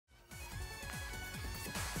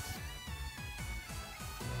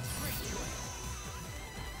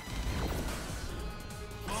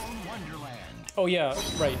Oh yeah,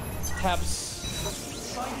 right.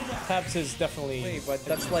 Tabs is definitely... Wait, but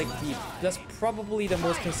that's like that's probably the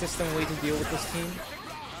most consistent way to deal with this team.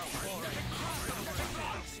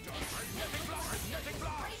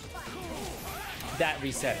 That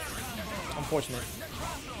reset. Unfortunate.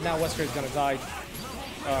 Now Wesker is gonna die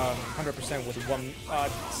 100% with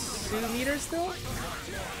 2 meters still?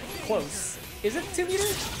 Close. Is it 2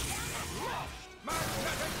 meters?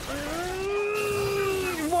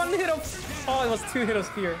 1 hit of... Oh, it was 2 hit of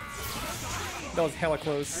spear. That was hella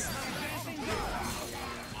close.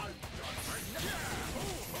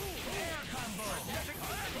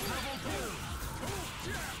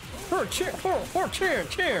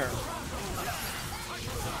 Chair.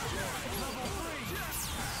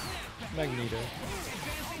 Magneto.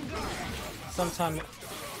 Sometime.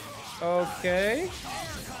 Okay.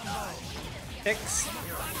 X.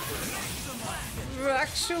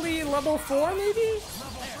 Actually, level 4 maybe?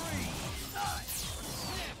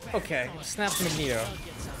 Okay, snaps Magneto.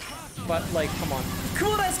 But, like, come on.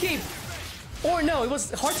 Kumoda escape! Or no, it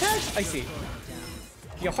was hard tag? I see.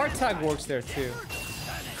 Yeah, hard tag works there too.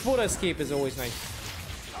 Kumoda escape is always nice.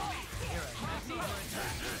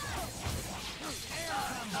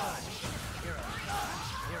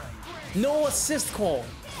 No assist call!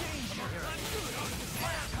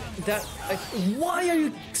 That... why are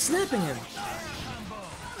you snapping him?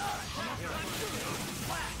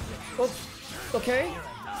 Oh, okay.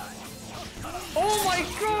 Oh my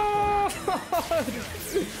god!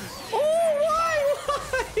 Oh, why?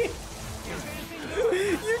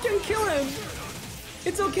 You can kill him!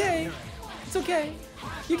 It's okay. It's okay.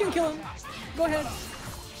 You can kill him. Go ahead.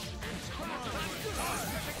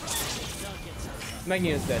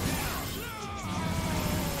 Magneto's dead.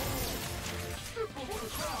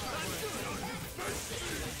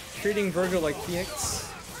 Treating Virgil like Phoenix.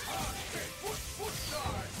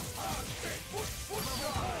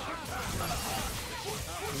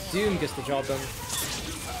 Doom gets the job done.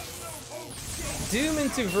 Doom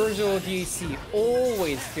into Virgil DAC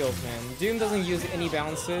always kills, man. Doom doesn't use any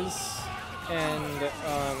bounces, and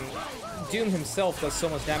Doom himself does so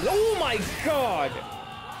much damage. Oh my god!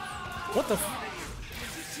 What the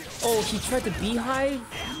f— oh, he tried to beehive?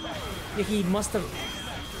 Yeah, he must have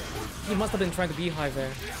been trying to beehive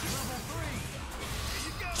there.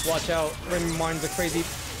 Watch out, Remymartins are crazy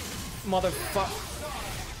motherfucker.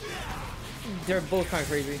 They're both kind of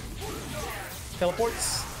crazy.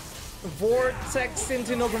 Teleports. Vortex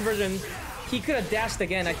into no conversion. He could have dashed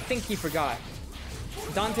again. I think he forgot.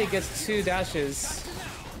 Dante gets 2 dashes.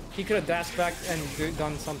 He could have dashed back and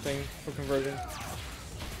done something for conversion.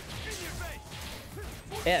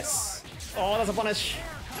 S. Oh, that's a punish.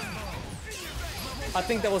 I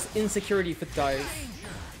think that was insecurity fit dive.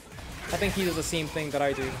 I think he does the same thing that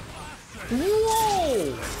I do.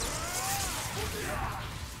 Whoa!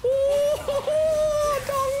 Oh,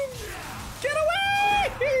 don't get away!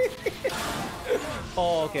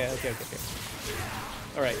 Oh, okay.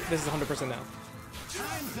 All right, this is 100% now.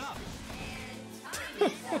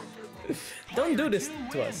 Don't do this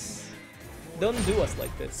to us. Don't do us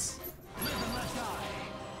like this.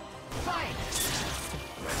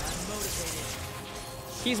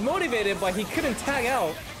 He's motivated, but he couldn't tag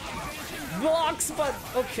out. Blocks, but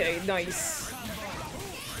okay, nice.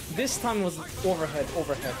 This time was overhead.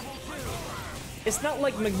 It's not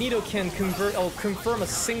like Magneto can confirm a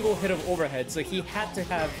single hit of overhead, so he had to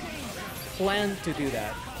have planned to do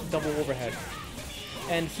that. Double overhead.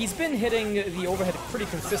 And he's been hitting the overhead pretty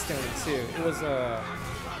consistently too. It was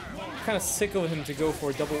kind of sick of him to go for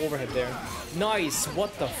a double overhead there. Nice,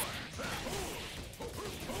 what the f—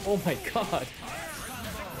 oh my god.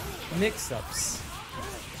 Mix-ups.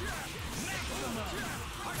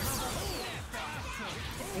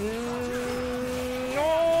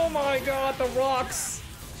 Oh my god, the rocks!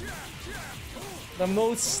 The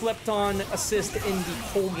most slept on assist in the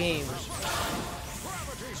whole game.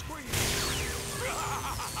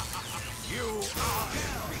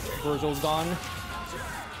 Virgil's gone.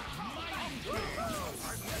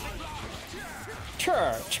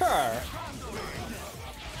 Chur.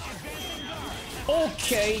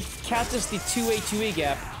 Okay, catches the 2A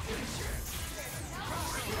gap.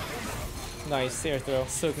 Nice, air throw,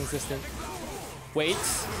 so consistent. Wait.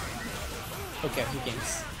 Okay, he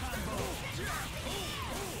games.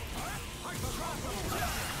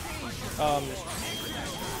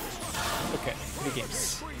 Okay, he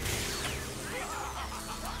games.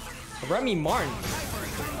 Remymartins.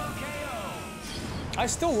 I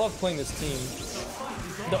still love playing this team.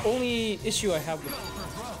 The only issue I have with—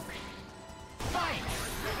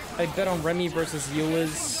 I bet on Remy versus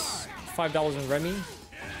Yoa's $5 in Remy.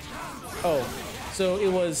 Oh, so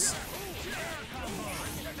it was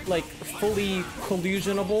like fully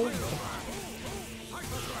collusionable.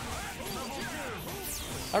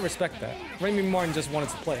 I respect that. Remymartins just wanted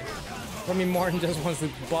to play. Remymartins just wants to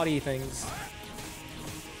body things.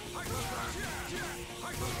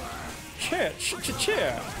 Cheer.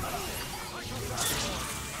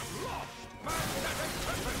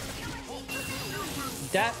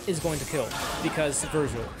 That is going to kill because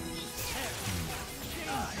Virgil.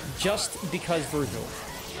 Just because Virgil.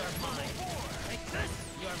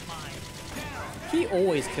 He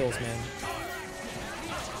always kills, man.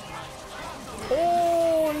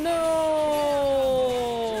 Oh no!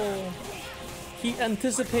 He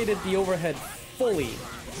anticipated the overhead fully.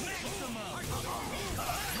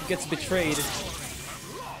 Gets betrayed.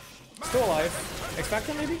 Still alive. X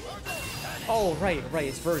Factor maybe? Oh, right,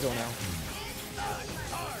 it's Virgil now.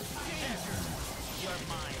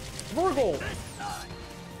 Virgil!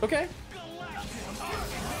 Okay.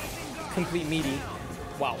 Complete meaty.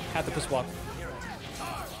 Wow, had to push walk.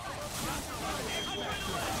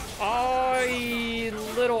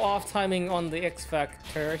 Little off timing on the X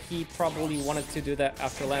Factor. He probably wanted to do that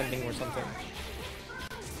after landing or something.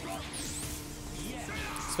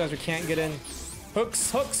 Spencer can't get in.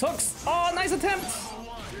 Hooks! Oh, nice attempt!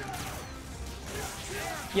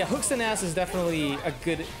 Yeah, hooks and ass is definitely a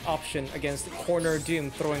good option against corner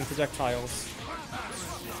Doom throwing projectiles.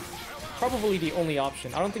 Probably the only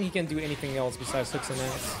option. I don't think he can do anything else besides hooks and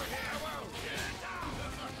ass.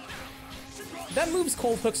 That move's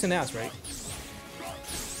called hooks and ass, right?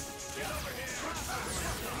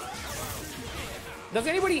 Does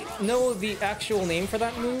anybody know the actual name for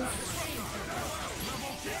that move?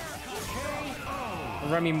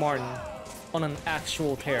 Remymartin on an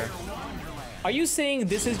actual tear. Are you saying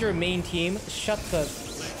this is your main team? Shut the...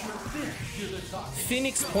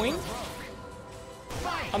 Phoenix Point?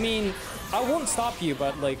 I mean, I won't stop you,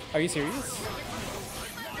 but like, are you serious?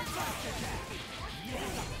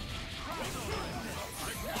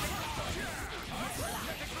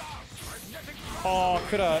 Oh,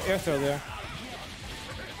 coulda air throw there.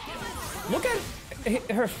 Look at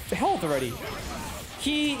her health already.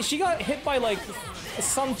 She got hit by like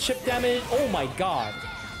some chip damage. Oh my god.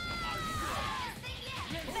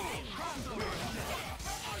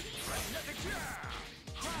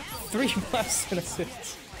 Three blasts and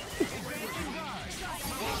assists.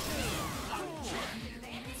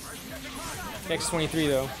 X23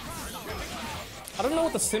 though. I don't know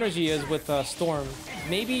what the synergy is with Storm.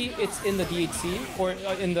 Maybe it's in the DHC or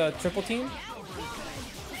in the triple team.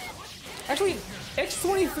 Actually,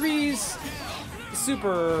 X23's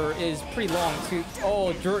super is pretty long too.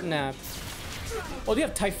 Oh, Dirt Nap. Oh, do you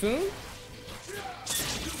have Typhoon?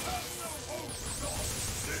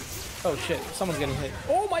 Oh shit, someone's getting hit.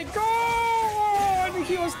 Oh my god!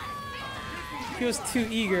 He was too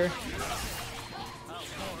eager.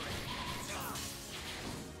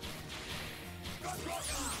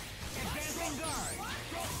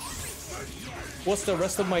 What's the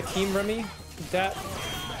rest of my team, Remy? That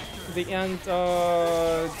the end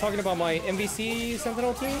talking about my MVC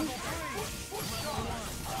Sentinel team?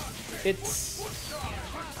 It's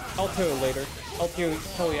I'll tell you later. I'll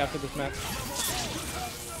tell you after this match.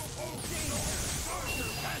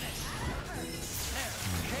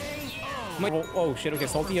 Oh shit, okay,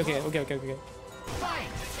 salty, okay.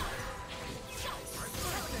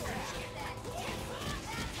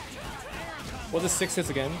 What's the 6 hits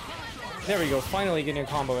again? There we go, finally getting a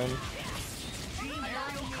combo in.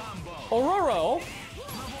 Aurora!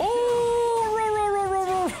 Oh!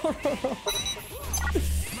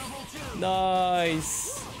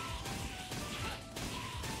 Nice!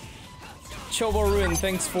 Chobo Ruin,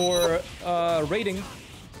 thanks for rating.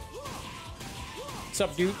 What's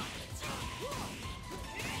up, dude?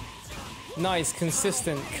 Nice,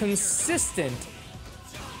 consistent.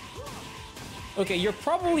 Okay, you're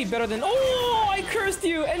probably better than... Oh, I cursed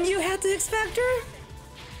you, and you had the X Factor?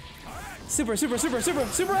 Super out!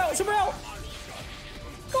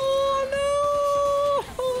 Oh, no!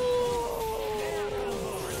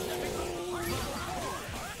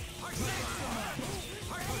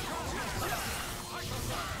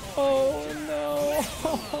 Oh,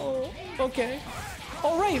 no! Okay.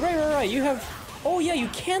 Oh, right. You have... Oh, yeah, you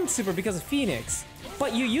can super because of Phoenix.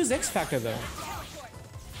 But you use X Factor, though.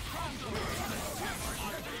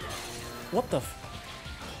 What the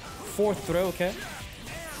fourth throw, okay.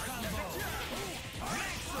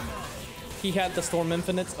 He had the Storm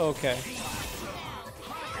Infinites, okay.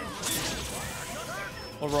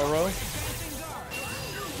 Aurora.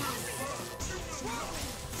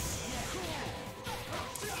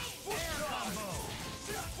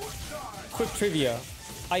 Quick trivia.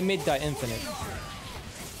 I made that infinite.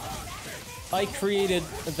 I created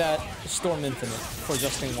that Storm Infinite for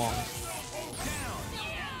Justin Wong.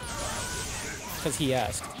 Because he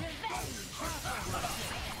asked.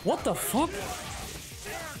 What the fuck?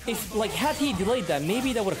 If, like, had he delayed that,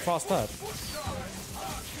 maybe that would have crossed up.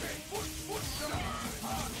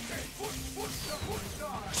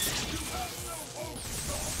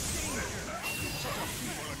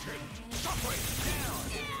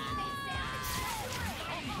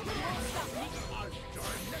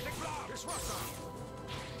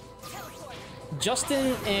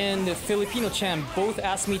 Justin and Filipino Champ both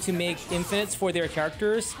asked me to make infinites for their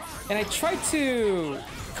characters, and I tried to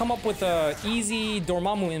come up with a easy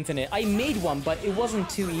Dormammu infinite. I made one, but it wasn't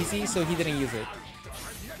too easy, so he didn't use it.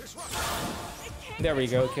 There we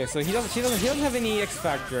go. Okay, so he doesn't have any X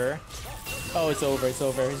Factor. Oh, it's over. It's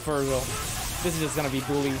over. It's Virgil. This is just gonna be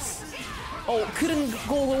bullies. Oh, couldn't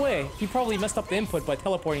go all the way. He probably messed up the input by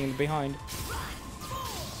teleporting him behind.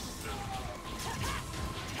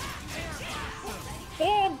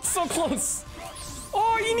 Oh, so close.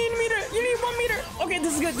 Oh, you need a meter. You need 1 meter. Okay,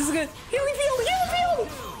 this is good. This is good. Healing field. Healing field.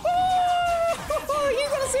 Oh, he's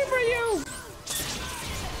gonna save for you.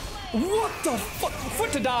 What the fuck?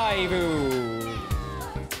 Foot to dive. Ooh.